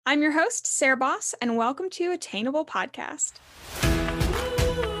I'm your host, Sarah Boss, and welcome to Attainable Podcast.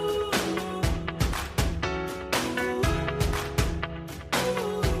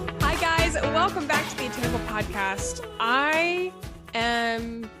 Hi, guys. Welcome back to the Attainable Podcast. I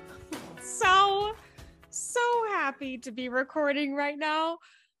am so happy to be recording right now.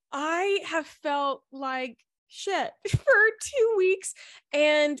 I have felt like shit for 2 weeks,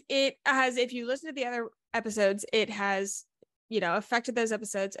 and it has, if you listen to the other episodes, it has affected those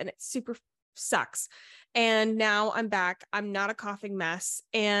episodes, and it super sucks. And now I'm back. I'm not a coughing mess.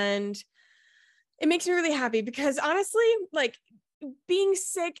 And it makes me really happy because honestly, like being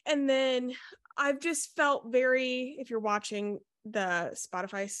sick, and then I've just felt if you're watching the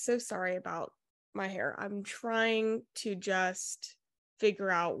Spotify, so sorry about my hair. I'm trying to just figure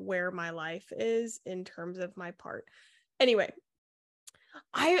out where my life is in terms of my part. Anyway,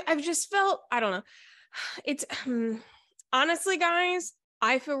 I've just felt, I don't know. It's, honestly, guys,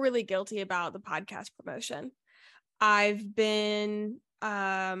 I feel really guilty about the podcast promotion. I've been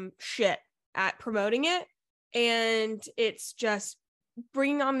shit at promoting it, and it's just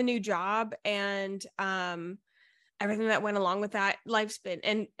bringing on the new job and everything that went along with that. Life's been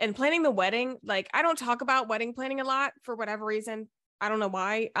and planning the wedding. Like, I don't talk about wedding planning a lot for whatever reason. I don't know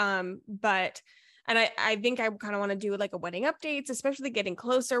why. But I think I kind of want to do like a wedding updates, especially getting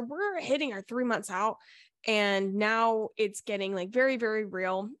closer. We're hitting our 3 months out. And now it's getting like very, very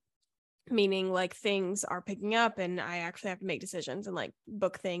real, meaning like things are picking up and I actually have to make decisions and like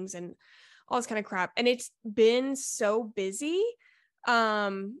book things and all this kind of crap. And it's been so busy.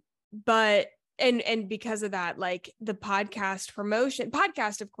 But because of that, like the podcast,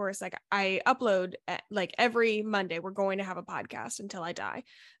 of course, like I upload like every Monday. We're going to have a podcast until I die.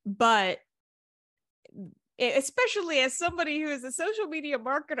 But especially as somebody who is a social media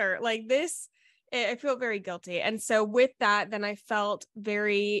marketer, like this, I feel very guilty. And so with that, then I felt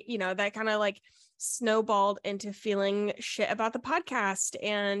very, that kind of like snowballed into feeling shit about the podcast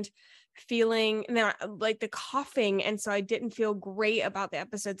and feeling like the coughing. And so I didn't feel great about the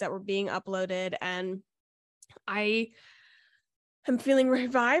episodes that were being uploaded. And I am feeling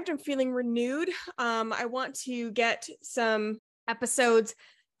revived. I'm feeling renewed. I want to get some episodes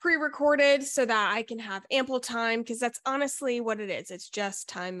pre-recorded so that I can have ample time, because that's honestly what it is. It's just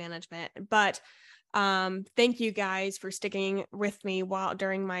time management. But thank you guys for sticking with me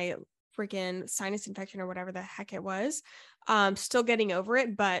during my freaking sinus infection or whatever the heck it was. Still getting over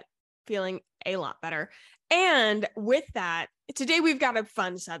it, but feeling a lot better. And with that, today we've got a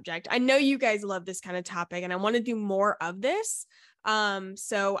fun subject. I know you guys love this kind of topic, and I want to do more of this.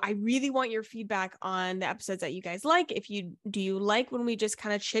 So I really want your feedback on the episodes that you guys like. Do you like when we just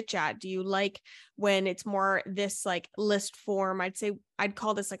kind of chit chat? Do you like when it's more this like list form? I'd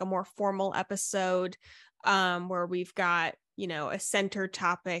call this like a more formal episode, where we've got, a center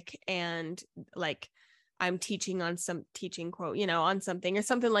topic and like I'm teaching on some teaching quote, on something or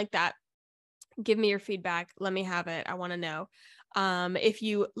something like that. Give me your feedback. Let me have it. I want to know. If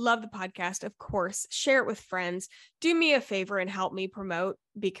you love the podcast, of course, share it with friends. Do me a favor and help me promote,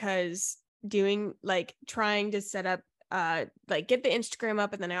 because trying to set up, get the Instagram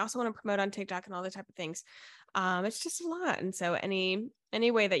up. And then I also want to promote on TikTok and all the type of things. It's just a lot. And so any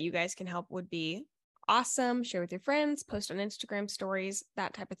way that you guys can help would be awesome. Share with your friends, post on Instagram stories,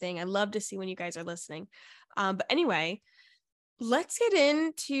 that type of thing. I love to see when you guys are listening. But anyway, let's get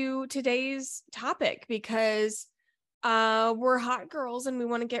into today's topic, because we're hot girls and we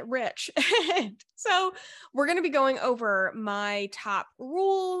want to get rich. So we're going to be going over my top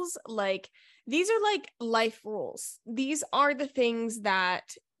rules. Like, these are like life rules. These are the things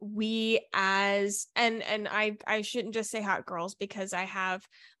that we and I shouldn't just say hot girls, because I have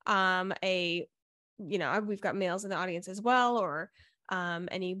we've got males in the audience as well, or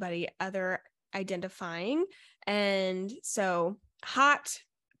anybody other identifying. And so hot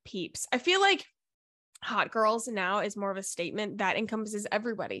peeps. I feel like hot girls now is more of a statement that encompasses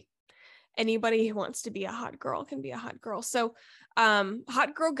everybody. Anybody who wants to be a hot girl can be a hot girl. So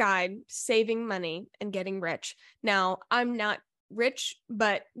hot girl guide, saving money and getting rich. Now, I'm not rich,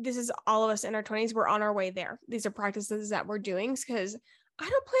 but this is all of us in our 20s. We're on our way there. These are practices that we're doing because I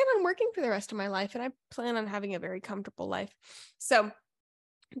don't plan on working for the rest of my life, and I plan on having a very comfortable life. So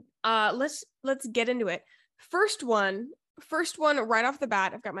let's get into it. First one right off the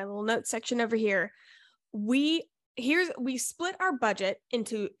bat, I've got my little notes section over here. We split our budget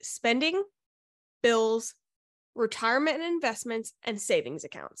into spending, bills, retirement and investments, and savings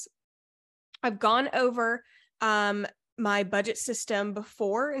accounts. I've gone over my budget system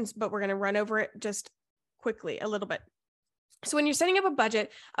before, but we're going to run over it just quickly a little bit. So when you're setting up a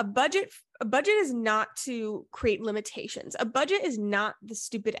budget is not to create limitations. A budget is not the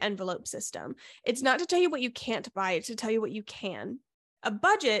stupid envelope system. It's not to tell you what you can't buy, it's to tell you what you can. A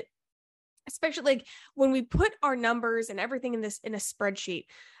budget, especially like when we put our numbers and everything in a spreadsheet,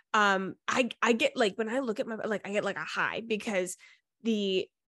 I get like, when I look at I get like a high, because the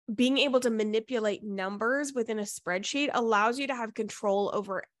being able to manipulate numbers within a spreadsheet allows you to have control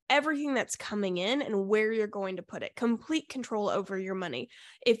over everything that's coming in and where you're going to put it. Complete control over your money.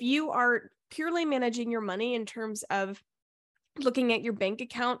 If you are purely managing your money in terms of looking at your bank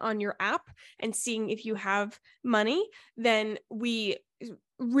account on your app and seeing if you have money, then we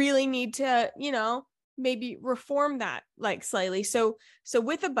really need to, maybe reform that like slightly. So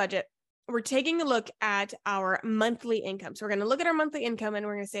with a budget, we're taking a look at our monthly income. So we're going to look at our monthly income and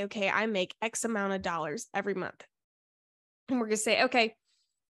we're going to say, okay, I make X amount of dollars every month. And we're going to say, okay,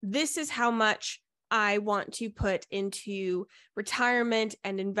 this is how much I want to put into retirement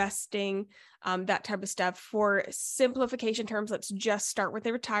and investing, that type of stuff. For simplification terms, let's just start with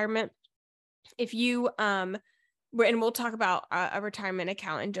the retirement. If you, and we'll talk about a retirement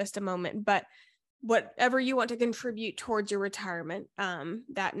account in just a moment, but whatever you want to contribute towards your retirement,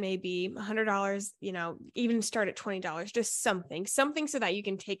 that may be $100, even start at $20, just something so that you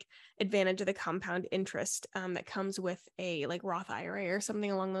can take advantage of the compound interest that comes with a like Roth IRA or something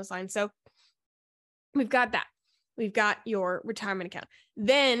along those lines. So we've got that. We've got your retirement account.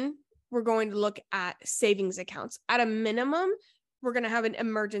 Then we're going to look at savings accounts. At a minimum, we're going to have an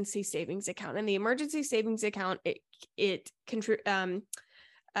emergency savings account, and the emergency savings account, it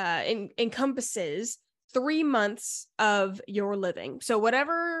encompasses 3 months of your living. So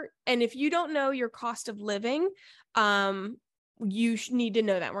whatever, and if you don't know your cost of living, you need to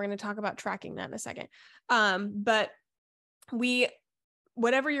know that. We're going to talk about tracking that in a second. But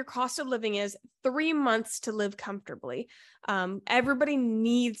whatever your cost of living is, 3 months to live comfortably. Everybody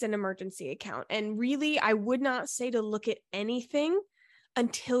needs an emergency account. And really, I would not say to look at anything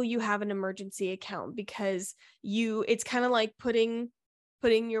until you have an emergency account, because it's kind of like putting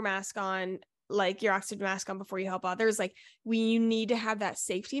your mask on, like your oxygen mask on before you help others. Like you need to have that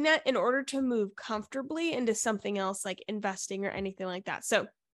safety net in order to move comfortably into something else like investing or anything like that. So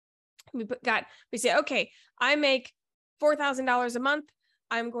we say, okay, I make $4,000 a month.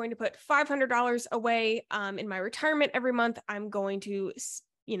 I'm going to put $500 away in my retirement every month. I'm going to,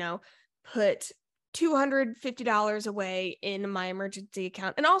 put $250 away in my emergency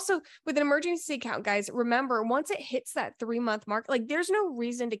account. And also with an emergency account, guys, remember, once it hits that 3-month mark, like there's no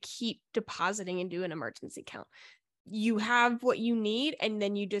reason to keep depositing into an emergency account. You have what you need, and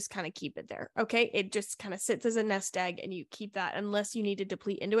then you just kind of keep it there. Okay. It just kind of sits as a nest egg, and you keep that unless you need to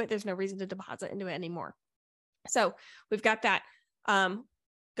deplete into it. There's no reason to deposit into it anymore. So we've got that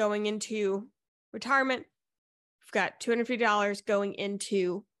going into retirement. We've got $250 going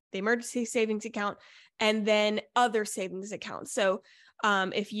into the emergency savings account, and then other savings accounts. So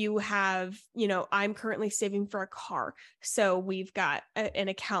if you have, I'm currently saving for a car. So we've got an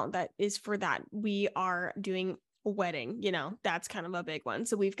account that is for that. We are doing a wedding, that's kind of a big one.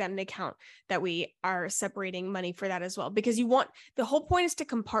 So we've got an account that we are separating money for that as well, because the whole point is to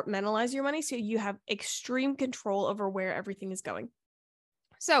compartmentalize your money so you have extreme control over where everything is going.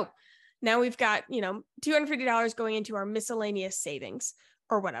 So now we've got, $250 going into our miscellaneous savings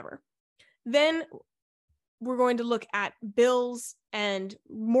or whatever. Then we're going to look at bills and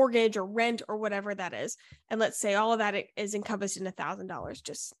mortgage or rent or whatever that is. And let's say all of that is encompassed in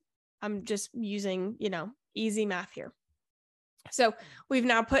 $1,000. I'm just using, easy math here. So we've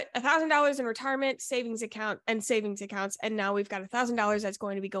now put $1,000 in retirement, savings account, and savings accounts. And now we've got $1,000 that's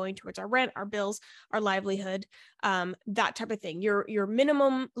going to be going towards our rent, our bills, our livelihood, that type of thing. Your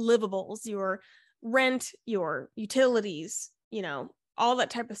minimum livables, your rent, your utilities, all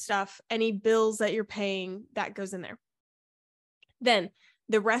that type of stuff, any bills that you're paying, that goes in there. Then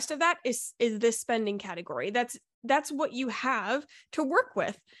the rest of that is this spending category. That's what you have to work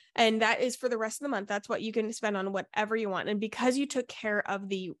with. And that is for the rest of the month. That's what you can spend on whatever you want. And because you took care of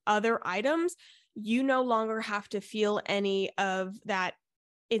the other items, you no longer have to feel any of that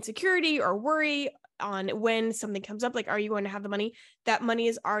insecurity or worry on when something comes up. Like, are you going to have the money? That money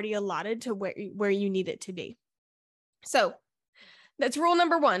is already allotted to where you need it to be. So that's rule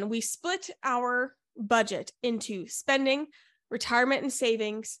number 1. We split our budget into spending, retirement and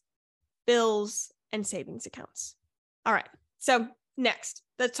savings, bills, and savings accounts. All right. So next,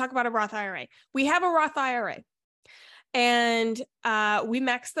 let's talk about a Roth IRA. We have a Roth IRA, and we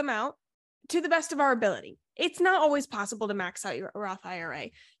max them out to the best of our ability. It's not always possible to max out your Roth IRA.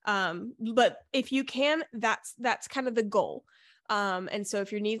 But if you can, that's kind of the goal. And so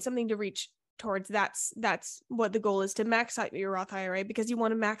if you need something to reach towards. That's what the goal is, to max out your Roth IRA, because you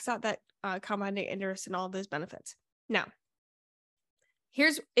want to max out that compounding interest and all of those benefits. Now,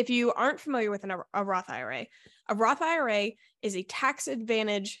 if you aren't familiar with a Roth IRA, a Roth IRA is a tax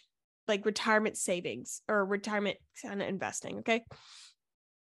advantage, like retirement savings or retirement kind of investing. Okay.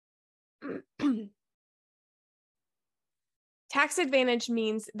 Tax advantage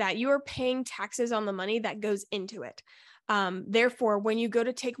means that you are paying taxes on the money that goes into it. Therefore, when you go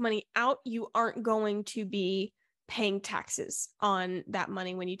to take money out, you aren't going to be paying taxes on that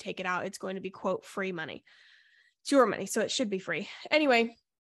money. When you take it out, it's going to be, quote, free money. It's your money, so it should be free. Anyway,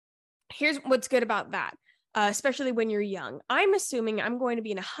 here's what's good about that, especially when you're young. I'm assuming I'm going to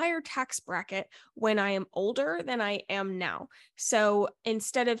be in a higher tax bracket when I am older than I am now. So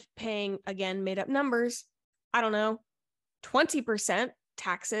instead of paying, again, made up numbers, I don't know, 20%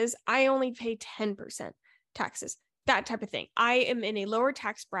 taxes, I only pay 10% taxes, that type of thing. I am in a lower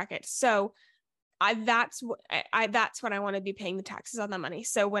tax bracket. So that's what I want to be paying the taxes on that money.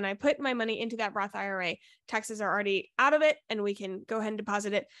 So when I put my money into that Roth IRA, taxes are already out of it and we can go ahead and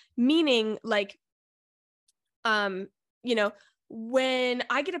deposit it. Meaning, like, when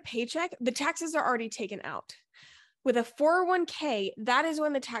I get a paycheck, the taxes are already taken out. With a 401k, that is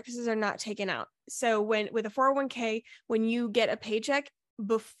when the taxes are not taken out. So with a 401k, when you get a paycheck,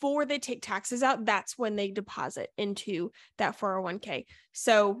 before they take taxes out, that's when they deposit into that 401k.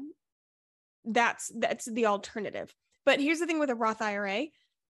 So that's the alternative. But here's the thing with a Roth IRA,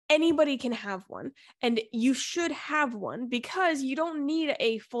 anybody can have one, and you should have one, because you don't need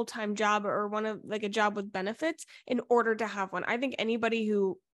a full-time job or a job with benefits in order to have one. I think everybody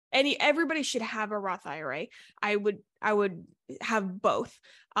should have a Roth IRA. I would have both.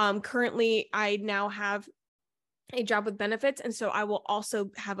 Currently, I now have a job with benefits, and so I will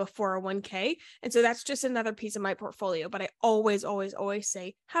also have a 401k. And so that's just another piece of my portfolio. But I always, always, always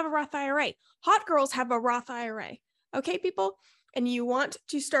say, have a Roth IRA. Hot girls have a Roth IRA. Okay, people? And you want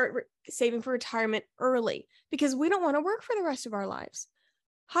to start saving for retirement early, because we don't want to work for the rest of our lives.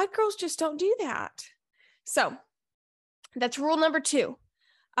 Hot girls just don't do that. So that's rule number 2.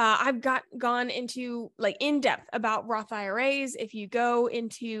 I've gone into in depth about Roth IRAs. If you go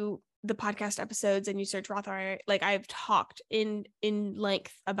into the podcast episodes and you search Roth IRA, I've talked in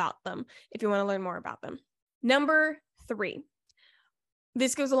length about them if you want to learn more about them. Number 3,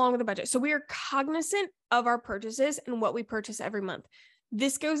 this goes along with the budget. So we are cognizant of our purchases and what we purchase every month.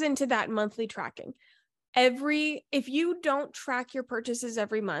 This goes into that monthly tracking. If you don't track your purchases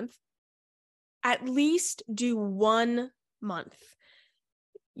every month, at least do 1 month.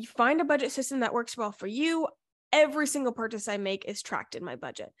 You find a budget system that works well for you. Every single purchase I make is tracked in my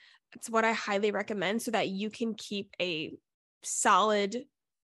budget. It's what I highly recommend, so that you can keep a solid,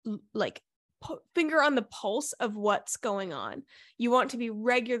 finger on the pulse of what's going on. You want to be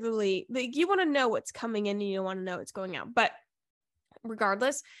regularly, you want to know what's coming in and you want to know what's going out. But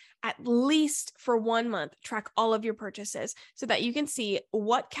regardless, at least for 1 month, track all of your purchases so that you can see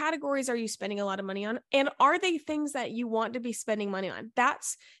what categories are you spending a lot of money on, and are they things that you want to be spending money on.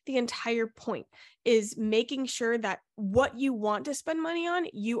 That's the entire point, is making sure that what you want to spend money on,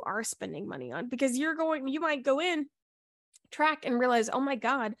 you are spending money on, because you might go in, track, and realize, oh my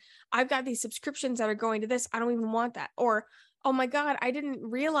God, I've got these subscriptions that are going to this. I don't even want that. Or, oh my God, I didn't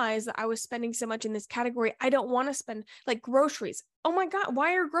realize that I was spending so much in this category. I don't want to spend, groceries. Oh my God,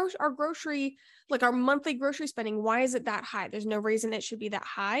 why are our grocery, our monthly grocery spending, why is it that high? There's no reason it should be that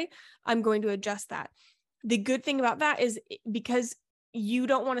high. I'm going to adjust that. The good thing about that is, because you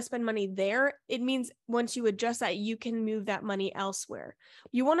don't want to spend money there, it means once you adjust that, you can move that money elsewhere.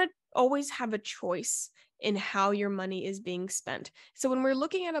 You want to always have a choice in how your money is being spent. So when we're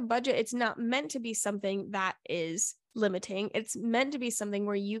looking at a budget, it's not meant to be something that is limiting. It's meant to be something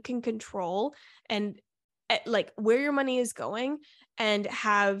where you can control and where your money is going, and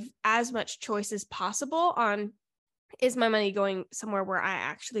have as much choice as possible on, is my money going somewhere where I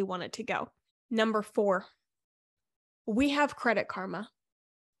actually want it to go? Number 4, we have Credit Karma.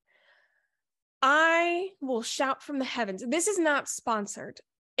 I will shout from the heavens. This is not sponsored.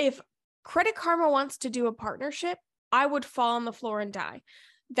 If Credit Karma wants to do a partnership, I would fall on the floor and die.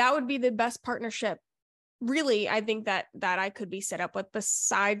 That would be the best partnership, really, I think that I could be set up with,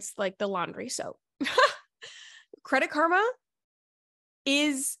 besides the laundry soap. Credit Karma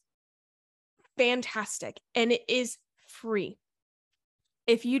is fantastic, and it is free.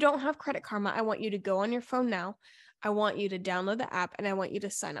 If you don't have Credit Karma, I want you to go on your phone now. I want you to download the app, and I want you to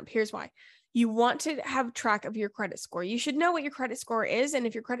sign up. Here's why. You want to have track of your credit score. You should know what your credit score is. And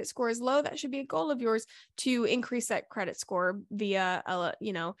if your credit score is low, that should be a goal of yours to increase that credit score via,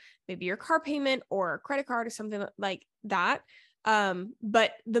 maybe your car payment or a credit card or something like that.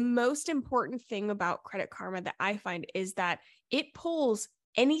 But the most important thing about Credit Karma that I find is that it pulls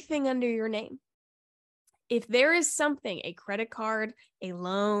anything under your name. If there is something, a credit card, a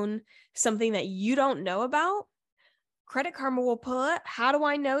loan, something that you don't know about, Credit Karma will pull it. How do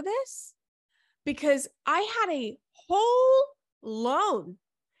I know this? Because I had a whole loan,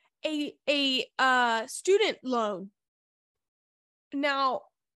 a student loan. Now,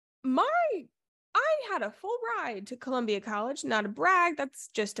 I had a full ride to Columbia College, not a brag. That's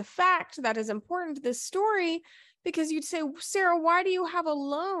just a fact that is important to this story, because you'd say, Sarah, why do you have a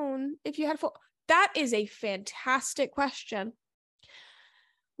loan if you had full? That is a fantastic question.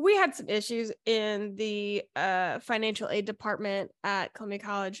 We had some issues in the financial aid department at Columbia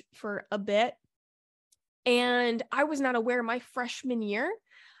College for a bit. And I was not aware my freshman year.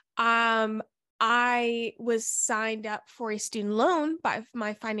 I was signed up for a student loan by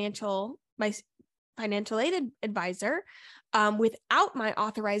my financial aid advisor without my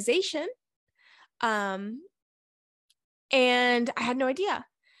authorization. And I had no idea.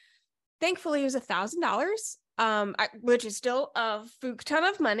 Thankfully, it was $1,000, which is still a fuck ton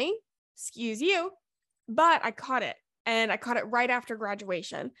of money, excuse you, but I caught it, and I caught it right after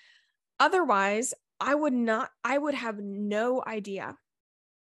graduation. Otherwise, I would have no idea.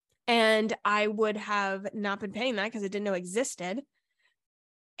 And I would have not been paying that because I didn't know existed.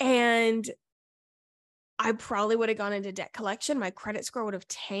 And I probably would have gone into debt collection. My credit score would have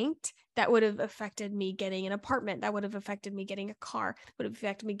tanked. That would have affected me getting an apartment. That would have affected me getting a car. Would have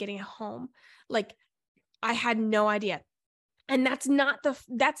affected me getting a home. Like, I had no idea. And that's not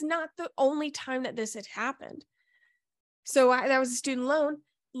the only time that this had happened. So that was a student loan.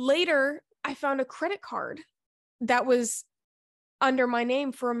 Later, I found a credit card that was under my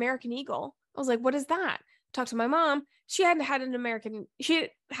name for American Eagle. I was like, what is that? Talked to my mom. She had American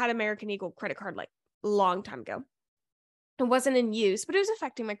Eagle credit card like a long time ago. It wasn't in use, but it was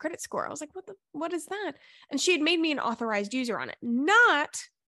affecting my credit score. I was like, what is that? And she had made me an authorized user on it. Not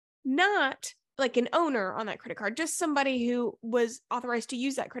like an owner on that credit card, just somebody who was authorized to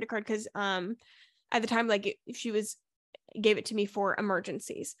use that credit card. Cause at the time, like if she gave it to me for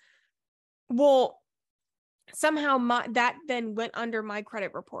emergencies. Well, somehow that then went under my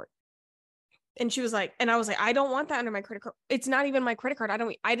credit report. And she was like, and I was like, I don't want that under my credit card. It's not even my credit card.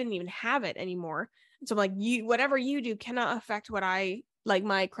 I didn't even have it anymore. And so I'm like, whatever you do cannot affect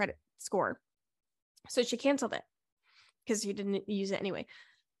my credit score. So she canceled it because she didn't use it anyway.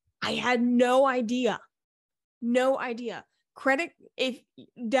 I had no idea. Download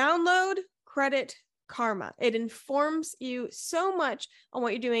Credit Karma. It informs you so much on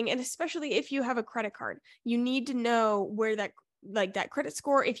what you're doing. And especially if you have a credit card, you need to know where that credit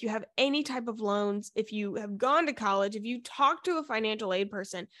score, if you have any type of loans, if you have gone to college, if you talk to a financial aid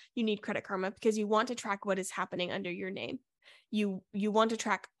person, you need Credit Karma because you want to track what is happening under your name. You want to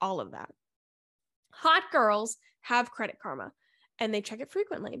track all of that. Hot girls have Credit Karma and they check it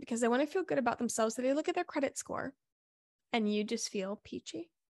frequently because they want to feel good about themselves. So they look at their credit score and you just feel peachy.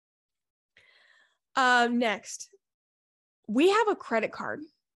 Next, we have a credit card.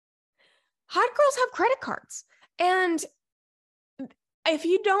 Hot girls have credit cards. And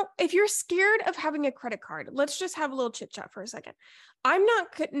if you're scared of having a credit card, let's just have a little chit chat for a second.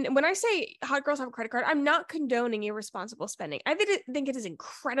 When I say hot girls have a credit card, I'm not condoning irresponsible spending. I think it is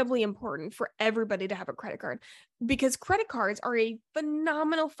incredibly important for everybody to have a credit card because credit cards are a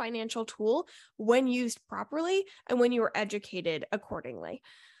phenomenal financial tool when used properly and when you are educated accordingly.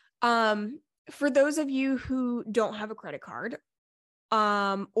 For those of you who don't have a credit card,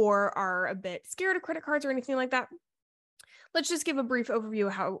 or are a bit scared of credit cards or anything like that, let's just give a brief overview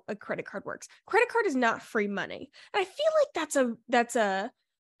of how a credit card works. Credit card is not free money. And I feel like that's a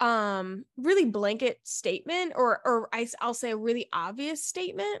really blanket statement, or I'll say a really obvious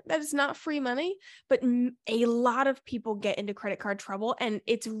statement that it's not free money, but a lot of people get into credit card trouble, and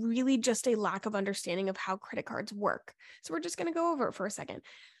it's really just a lack of understanding of how credit cards work. So we're just going to go over it for a second.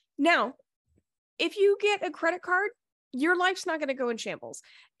 Now, if you get a credit card, your life's not going to go in shambles.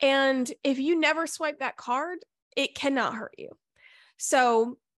 And if you never swipe that card, it cannot hurt you.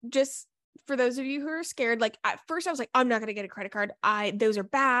 So just for those of you who are scared, like at first I was like, I'm not going to get a credit card. Those are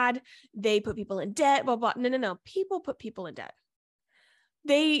bad. They put people in debt, blah, blah. No. People put people in debt.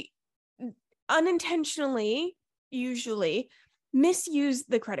 They unintentionally usually misuse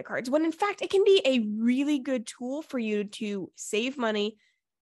the credit cards when in fact it can be a really good tool for you to save money,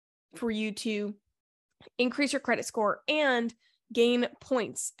 for you to increase your credit score and gain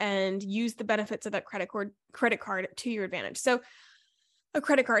points and use the benefits of that credit card to your advantage. So a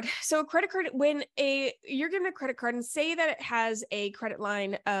credit card, when you're given a credit card and say that it has a credit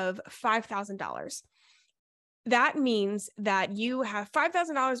line of $5,000, that means that you have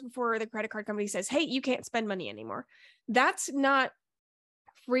 $5,000 before the credit card company says, hey, you can't spend money anymore. That's not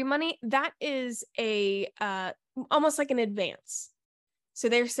free money. That is almost like an advance. So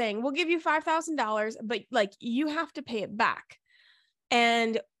they're saying, we'll give you $5,000, but like you have to pay it back.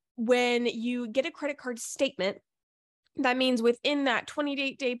 And when you get a credit card statement, that means within that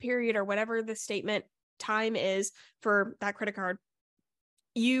 28-day period or whatever the statement time is for that credit card,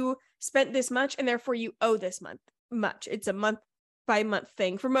 you spent this much and therefore you owe this much. It's a month by month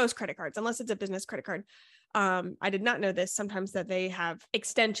thing for most credit cards, unless it's a business credit card. I did not know this, sometimes that they have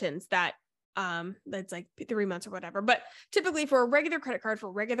extensions that that's like 3 months or whatever. But typically for a regular credit card for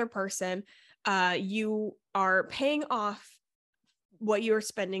a regular person, you are paying off what you're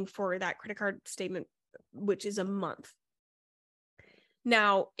spending for that credit card statement, which is a month.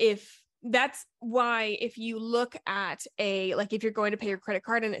 Now, that's why if you look at if you're going to pay your credit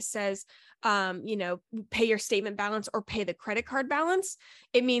card and it says, pay your statement balance or pay the credit card balance,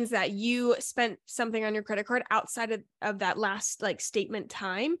 it means that you spent something on your credit card outside of that last statement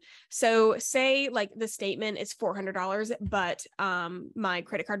time. So say the statement is $400, but my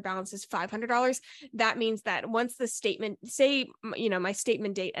credit card balance is $500. That means that once the statement, my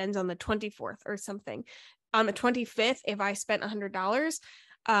statement date ends on the 24th or something, on the 25th, if I spent $100,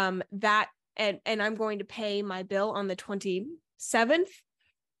 that and I'm going to pay my bill on the 27th,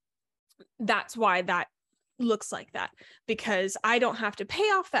 that's why that looks like that, because I don't have to pay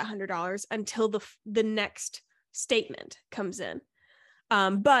off that $100 until the next statement comes in.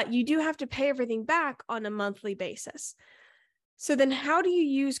 But you do have to pay everything back on a monthly basis. So then how do you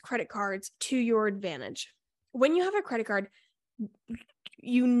use credit cards to your advantage? When you have a credit card,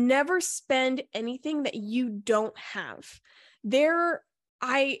 you never spend anything that you don't have.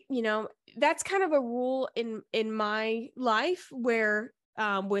 That's kind of a rule in my life where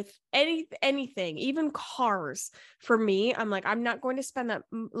with anything, even cars, for me, I'm like, I'm not going to spend that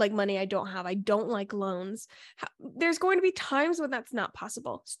money I don't have. I don't like loans. There's going to be times when that's not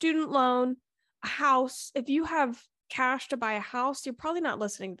possible. Student loan, a house. If you have cash to buy a house, you're probably not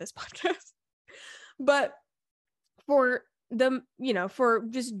listening to this podcast. But for for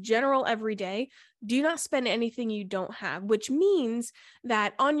just general everyday, do not spend anything you don't have, which means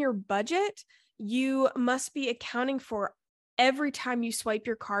that on your budget, you must be accounting for every time you swipe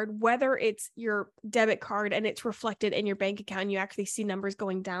your card, whether it's your debit card and it's reflected in your bank account and you actually see numbers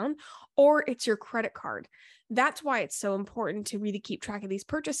going down, or it's your credit card. That's why it's so important to really keep track of these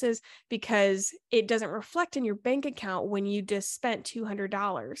purchases, because it doesn't reflect in your bank account when you just spent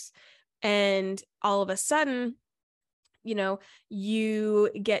 $200 and all of a sudden, you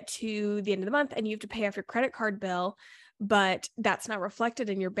get to the end of the month and you have to pay off your credit card bill, but that's not reflected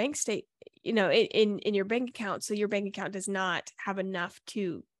in your bank in your bank account. So your bank account does not have enough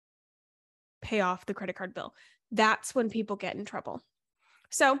to pay off the credit card bill. That's when people get in trouble.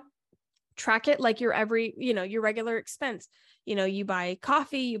 So track it like your your regular expense. You buy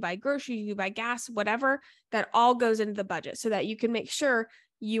coffee, you buy groceries, you buy gas, whatever, that all goes into the budget so that you can make sure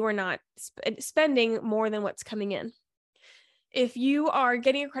you are not spending more than what's coming in. If you are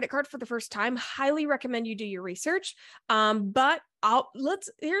getting a credit card for the first time, highly recommend you do your research. But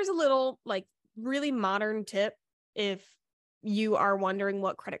here's a little really modern tip. If you are wondering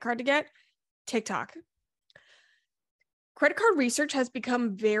what credit card to get, TikTok. Credit card research has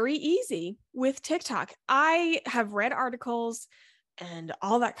become very easy with TikTok. I have read articles and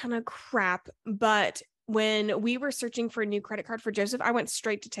all that kind of crap, but when we were searching for a new credit card for Joseph, I went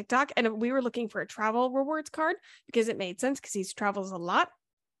straight to TikTok and we were looking for a travel rewards card because it made sense because he travels a lot.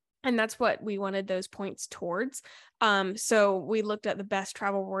 And that's what we wanted those points towards. So we looked at the best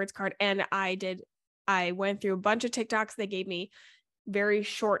travel rewards card and I went through a bunch of TikToks. They gave me very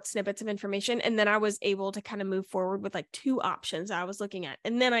short snippets of information. And then I was able to kind of move forward with 2 options I was looking at.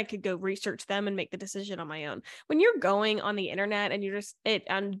 And then I could go research them and make the decision on my own. When you're going on the internet and you're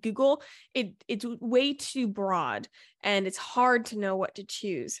on Google, it's way too broad and it's hard to know what to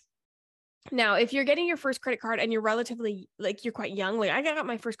choose. Now, if you're getting your first credit card and you're relatively you're quite young, I got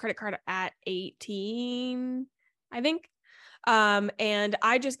my first credit card at 18, I think. And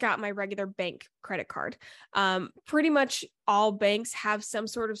I just got my regular bank credit card. Pretty much all banks have some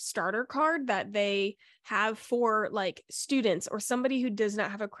sort of starter card that they have for students or somebody who does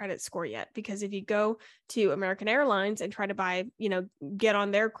not have a credit score yet. Because if you go to American Airlines and try to buy, get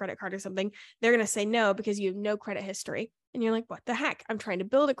on their credit card or something, they're going to say no because you have no credit history. And you're like, what the heck? I'm trying to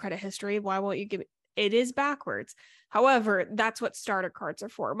build a credit history. Why won't you give it? It is backwards. However, that's what starter cards are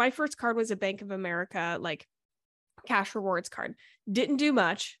for. My first card was a Bank of America, cash rewards card. Didn't do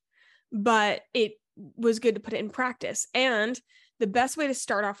much, but it was good to put it in practice. And the best way to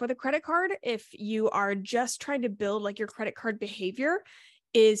start off with a credit card, if you are just trying to build like your credit card behavior,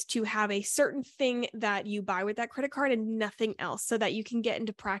 is to have a certain thing that you buy with that credit card and nothing else, so that you can get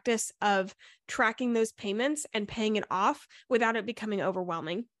into practice of tracking those payments and paying it off without it becoming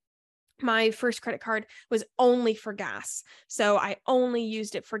overwhelming. My first credit card was only for gas. So I only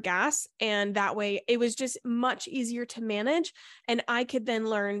used it for gas. And that way it was just much easier to manage. And I could then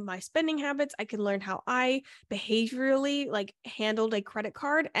learn my spending habits. I could learn how I behaviorally like handled a credit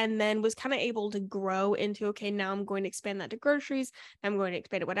card, and then was kind of able to grow into, okay, now I'm going to expand that to groceries. I'm going to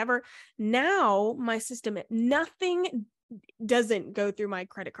expand it, whatever. Now my system, nothing doesn't go through my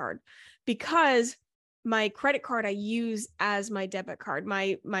credit card, because my credit card I use as my debit card.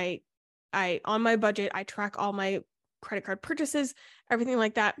 On my budget, I track all my credit card purchases, everything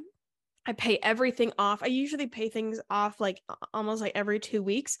like that. I pay everything off. I usually pay things off like almost like every 2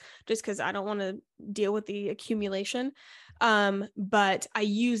 weeks, just because I don't want to deal with the accumulation. But I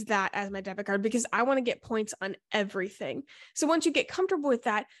use that as my debit card because I want to get points on everything. So once you get comfortable with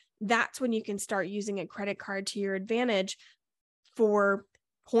that, that's when you can start using a credit card to your advantage for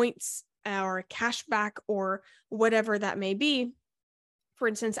points or cash back or whatever that may be. For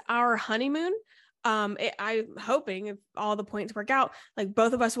instance, our honeymoon, I'm hoping if all the points work out, like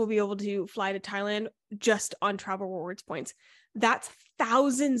both of us will be able to fly to Thailand just on travel rewards points. That's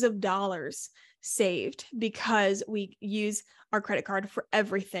thousands of dollars saved because we use our credit card for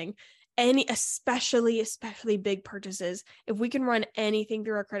everything. Especially big purchases. If we can run anything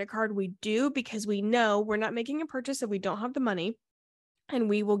through our credit card, we do, because we know we're not making a purchase if we don't have the money, and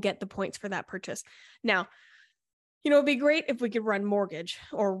we will get the points for that purchase. Now, it'd be great if we could run mortgage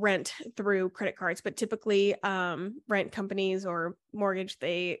or rent through credit cards, but typically rent companies or mortgage,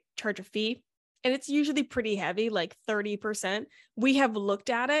 they charge a fee, and it's usually pretty heavy, like 30%. We have looked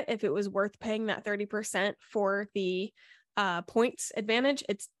at it if it was worth paying that 30% for the points advantage.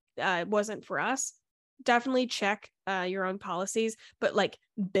 It wasn't for us. Definitely check your own policies, but like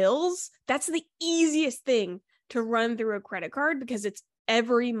bills, that's the easiest thing to run through a credit card because it's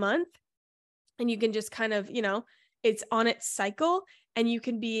every month, and you can just kind of, it's on its cycle, and you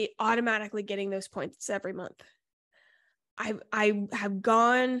can be automatically getting those points every month. I have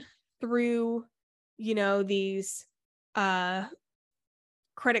gone through, these credit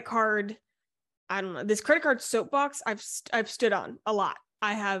card, I don't know, this credit card soapbox I've stood on a lot.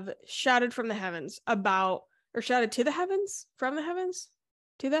 I have shouted from the heavens about, or shouted to the heavens, from the heavens,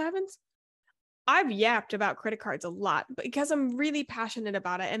 to the heavens. I've yapped about credit cards a lot because I'm really passionate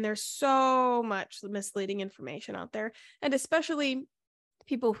about it. And there's so much misleading information out there. And especially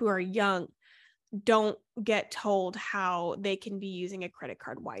people who are young don't get told how they can be using a credit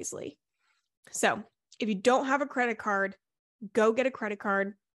card wisely. So if you don't have a credit card, go get a credit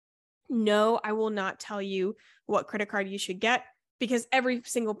card. No, I will not tell you what credit card you should get, because every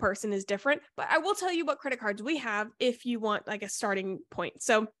single person is different. But I will tell you what credit cards we have if you want like a starting point.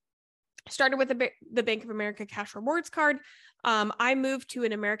 So started with the Bank of America Cash Rewards card. I moved to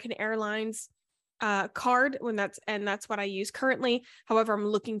an American Airlines card that's what I use currently. However, I'm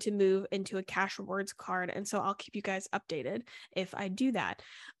looking to move into a Cash Rewards card, and so I'll keep you guys updated if I do that.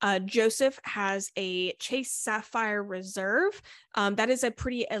 Joseph has a Chase Sapphire Reserve. That is a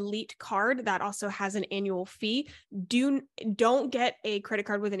pretty elite card that also has an annual fee. Don't get a credit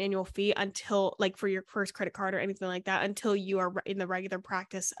card with an annual fee until, like, for your first credit card or anything like that, until you are in the regular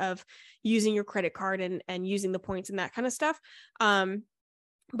practice of using your credit card and using the points and that kind of stuff.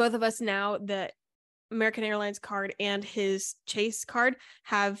 Both of us now, the American Airlines card and his Chase card,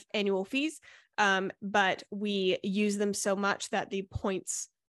 have annual fees, but we use them so much that the points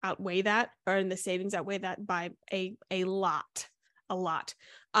outweigh that, or in the savings outweigh that by a lot.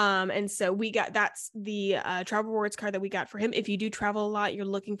 And so that's the travel rewards card that we got for him. If you do travel a lot, you're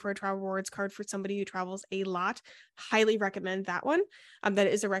looking for a travel rewards card for somebody who travels a lot, highly recommend that one. That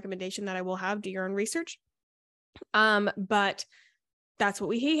is a recommendation that I will have. Do your own research. But that's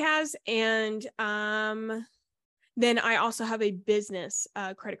what he has. And then I also have a business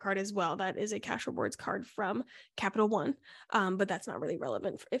credit card as well. That is a Cash Rewards card from Capital One. But that's not really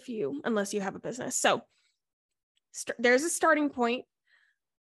relevant unless you have a business. So there's a starting point.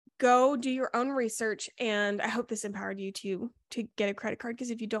 Go do your own research. And I hope this empowered you to get a credit card,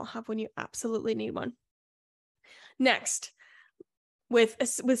 because if you don't have one, you absolutely need one. Next, with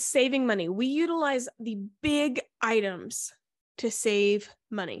saving money, we utilize the big items to save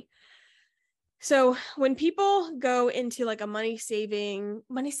money. So when people go into like a money saving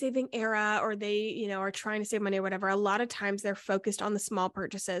era, or they, are trying to save money or whatever, a lot of times they're focused on the small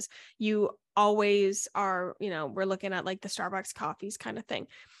purchases. You always are, we're looking at like the Starbucks coffees kind of thing.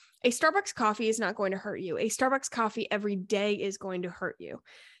 A Starbucks coffee is not going to hurt you. A Starbucks coffee every day is going to hurt you.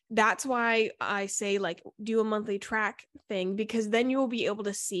 That's why I say like do a monthly track thing, because then you will be able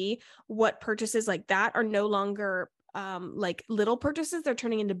to see what purchases like that are no longer like little purchases, they're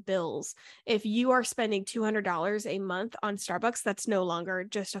turning into bills. If you are spending $200 a month on Starbucks, that's no longer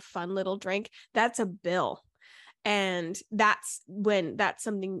just a fun little drink. That's a bill. And that's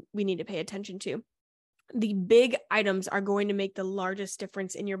something we need to pay attention to. The big items are going to make the largest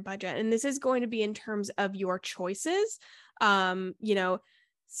difference in your budget. And this is going to be in terms of your choices.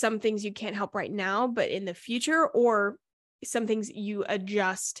 Some things you can't help right now, but in the future, or some things you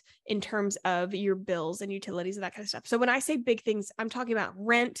adjust in terms of your bills and utilities and that kind of stuff. So when I say big things, I'm talking about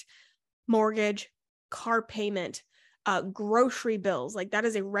rent, mortgage, car payment, grocery bills. Like that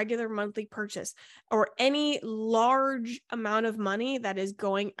is a regular monthly purchase, or any large amount of money that is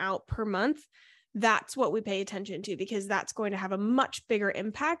going out per month. That's what we pay attention to, because that's going to have a much bigger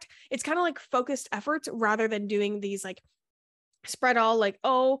impact. It's kind of like focused efforts rather than doing these like spread all like,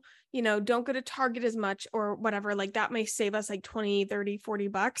 don't go to Target as much or whatever. Like that may save us like 20, 30, 40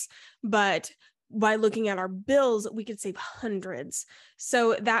 bucks. But by looking at our bills, we could save hundreds.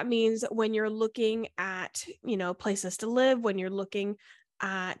 So that means when you're looking at, places to live, when you're looking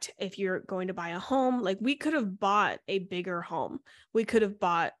at if you're going to buy a home, like we could have bought a bigger home. We could have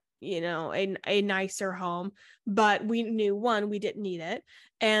bought a nicer home, but we knew, one, we didn't need it.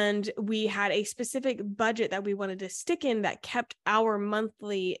 And we had a specific budget that we wanted to stick in that kept our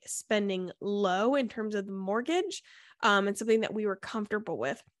monthly spending low in terms of the mortgage, and something that we were comfortable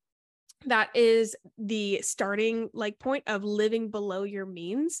with. That is the starting point of living below your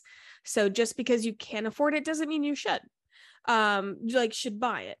means. So just because you can't afford it doesn't mean you should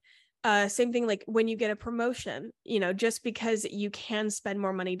buy it. Same thing, like when you get a promotion, just because you can spend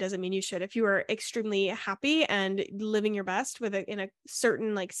more money doesn't mean you should. If you are extremely happy and living your best in a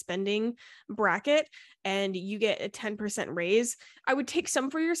certain spending bracket and you get a 10% raise, I would take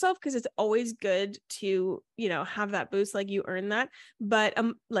some for yourself, because it's always good to, have that boost, like you earn that, but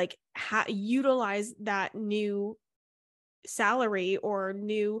utilize that new salary or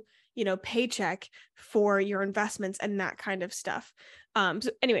new, paycheck for your investments and that kind of stuff. So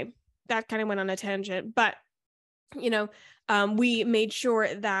anyway, that kind of went on a tangent, but we made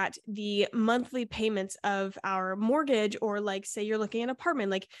sure that the monthly payments of our mortgage, or say you're looking at an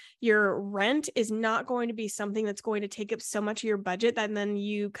apartment, your rent is not going to be something that's going to take up so much of your budget that then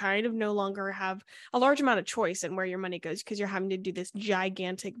you kind of no longer have a large amount of choice in where your money goes, because you're having to do this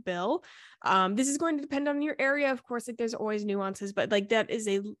gigantic bill. This is going to depend on your area, of course. There's always nuances, but that is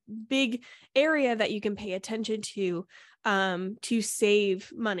a big area that you can pay attention to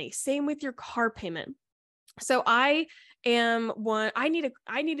save money. Same with your car payment. So I need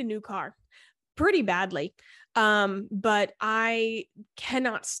a new car pretty badly. But I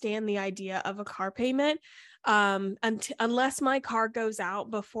cannot stand the idea of a car payment, unless my car goes out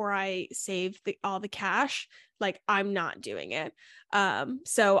before I save all the cash. I'm not doing it.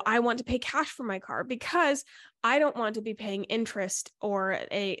 So I want to pay cash for my car, because I don't want to be paying interest or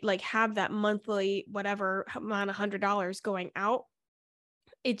have that monthly, whatever amount of $100 going out.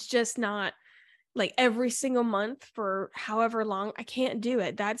 It's just not every single month for however long. I can't do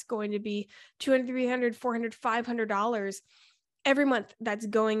it. That's going to be $200, $300, $400, $500 every month that's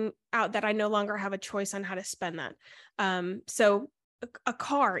going out, that I no longer have a choice on how to spend that. So a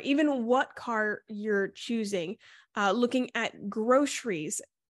car, even what car you're choosing, looking at groceries.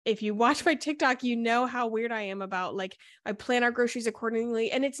 If you watch my TikTok, you know how weird I am about I plan our groceries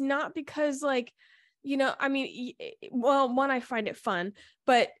accordingly. And it's not because one, I find it fun,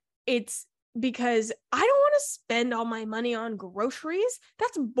 but it's because I don't want to spend all my money on groceries.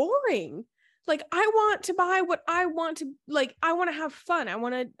 That's boring. I want to buy what I want to, I want to have fun. I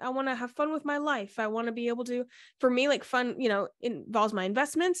want to have fun with my life. I want to be able to, for me, fun, involves my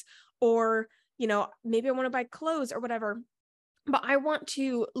investments, or, maybe I want to buy clothes or whatever, but I want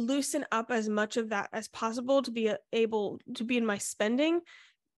to loosen up as much of that as possible to be able to be in my spending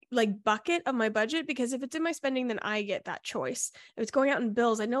bucket of my budget, because if it's in my spending, then I get that choice. If it's going out in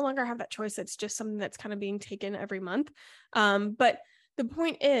bills, I no longer have that choice. It's just something that's kind of being taken every month. But the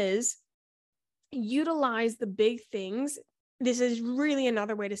point is, utilize the big things. This is really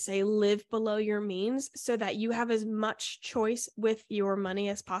another way to say live below your means, so that you have as much choice with your money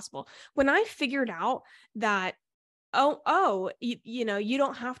as possible. When I figured out that, you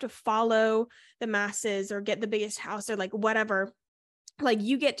don't have to follow the masses or get the biggest house or whatever,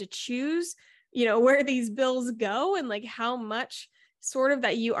 you get to choose, where these bills go and how much sort of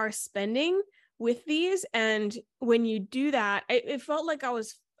that you are spending with these. And when you do that, it felt like I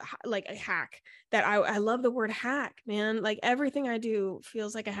was like a hack that I love the word hack, man. Like everything I do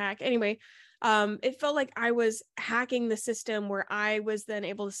feels like a hack. Anyway, it felt like I was hacking the system where I was then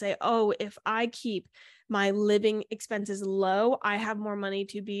able to say, oh, if I keep my living expenses low, I have more money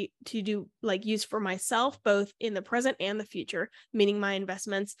to do like use for myself, both in the present and the future, meaning my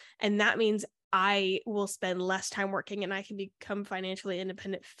investments. And that means I will spend less time working and I can become financially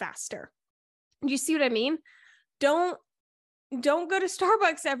independent faster. You see what I mean? Don't go to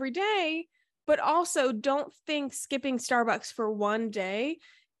Starbucks every day, but also don't think skipping Starbucks for one day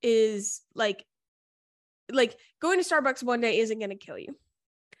is like going to Starbucks one day isn't going to kill you.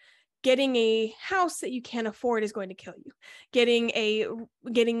 Getting a house that you can't afford is going to kill you. Getting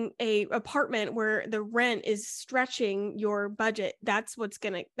a apartment where the rent is stretching your budget, that's what's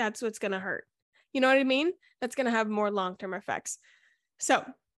going to hurt. You know what I mean? That's going to have more long-term effects. So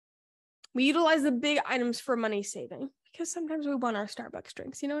we utilize the big items for money saving because sometimes we want our Starbucks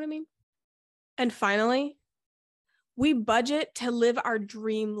drinks. You know what I mean? And finally, we budget to live our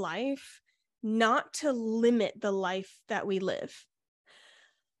dream life, not to limit the life that we live.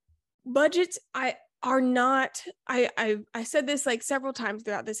 Budgets are not, I said this like several times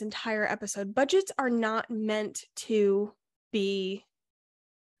throughout this entire episode, budgets are not meant to be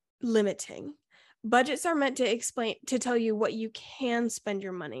limiting. Budgets are meant to tell you what you can spend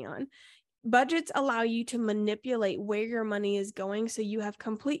your money on. Budgets allow you to manipulate where your money is going so you have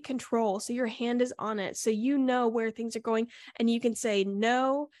complete control, so your hand is on it, so you know where things are going and you can say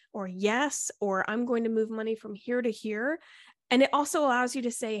no or yes, or I'm going to move money from here to here. And it also allows you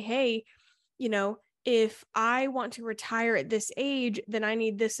to say, hey, you know, if I want to retire at this age, then I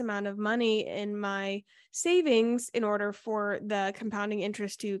need this amount of money in my savings in order for the compounding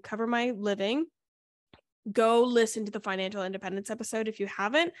interest to cover my living. Go listen to the financial independence episode if you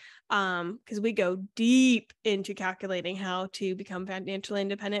haven't, because we go deep into calculating how to become financially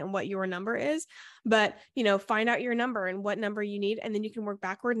independent and what your number is. But, you know, find out your number and what number you need, and then you can work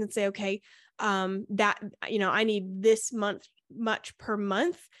backwards and say, okay, that, you know, I need this much per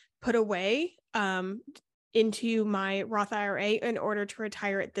month put away into my Roth IRA in order to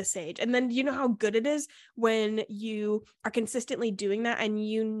retire at this age. And then you know how good it is when you are consistently doing that and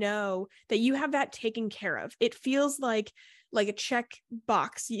you know that you have that taken care of. It feels like a check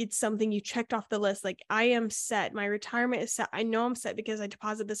box. It's something you checked off the list. Like, I am set. My retirement is set. I know I'm set because I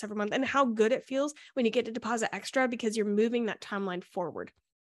deposit this every month. And how good it feels when you get to deposit extra because you're moving that timeline forward.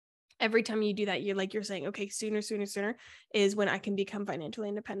 Every time you do that, you're saying, okay, sooner is when I can become financially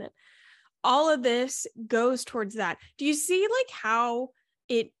independent. All of this goes towards that. Do you see like how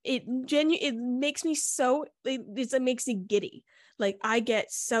it makes me so, it makes me giddy. Like, I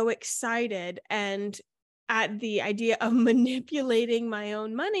get so excited and at the idea of manipulating my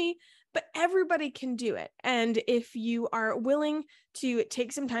own money, but everybody can do it. And if you are willing to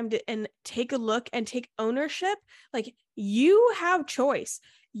take some time to and take a look and take ownership, like, you have choice.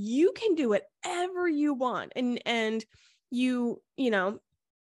 You can do whatever you want. And you know,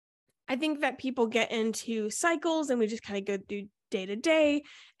 I think that people get into cycles and we just kind of go through day to day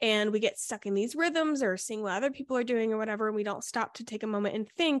and we get stuck in these rhythms or seeing what other people are doing or whatever. And we don't stop to take a moment and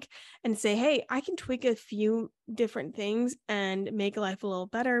think and say, hey, I can tweak a few different things and make life a little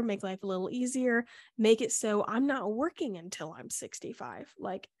better, make life a little easier, make it so I'm not working until I'm 65.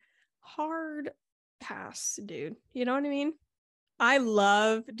 Like, hard pass, dude. You know what I mean? I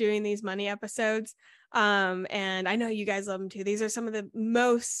love doing these money episodes. And I know you guys love them too. These are some of the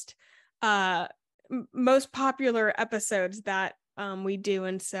most popular episodes that we do.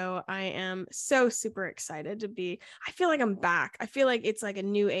 And so I am so super excited I feel like I'm back. I feel like it's like a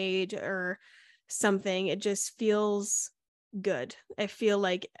new age or something. It just feels good. I feel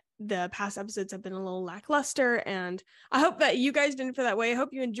like the past episodes have been a little lackluster, and I hope that you guys didn't feel that way. I hope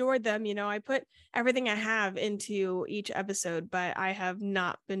you enjoyed them. You know, I put everything I have into each episode, but I have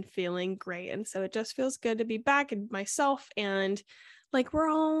not been feeling great. And so it just feels good to be back in myself, and like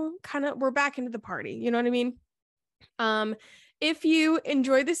we're back into the party. You know what I mean? If you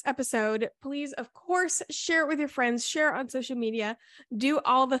enjoyed this episode, please, of course, share it with your friends, share it on social media, do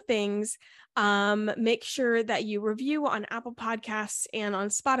all the things. Make sure that you review on Apple Podcasts and on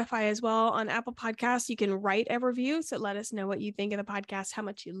Spotify as well. On Apple Podcasts, you can write a review. So let us know what you think of the podcast, how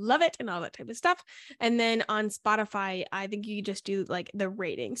much you love it, and all that type of stuff. And then on Spotify, I think you just do like the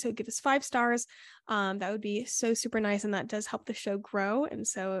rating. So give us 5 stars. That would be so super nice. And that does help the show grow. And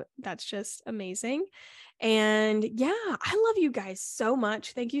so that's just amazing. And yeah, I love you guys so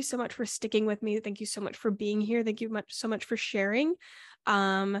much. Thank you so much for sticking with me. Thank you so much for being here. Thank you so much for sharing.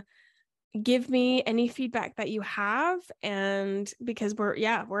 Give me any feedback that you have. And because we're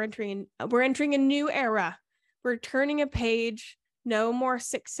entering a new era. We're turning a page no more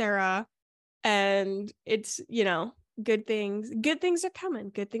sick Sarah. And it's, good things are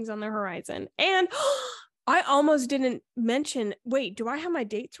coming, good things on the horizon. And I almost didn't mention, wait, do I have my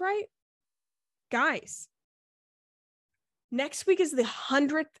dates right? Guys, next week is the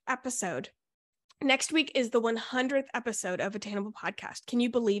 100th episode. Next week is the 100th episode of Attainable Podcast. Can you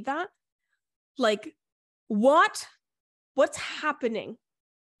believe that? Like, what's happening?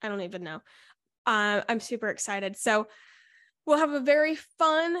 I don't even know. I'm super excited. So we'll have a very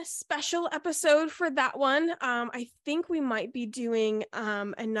fun special episode for that one. I think we might be doing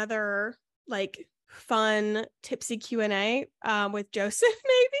another like fun tipsy Q&A with Joseph,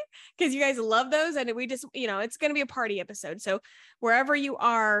 maybe, because you guys love those. And we just, it's going to be a party episode. So wherever you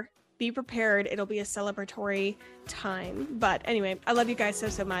are, be prepared. It'll be a celebratory time. But anyway, I love you guys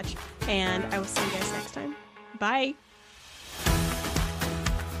so much. And I will see you guys next time. Bye.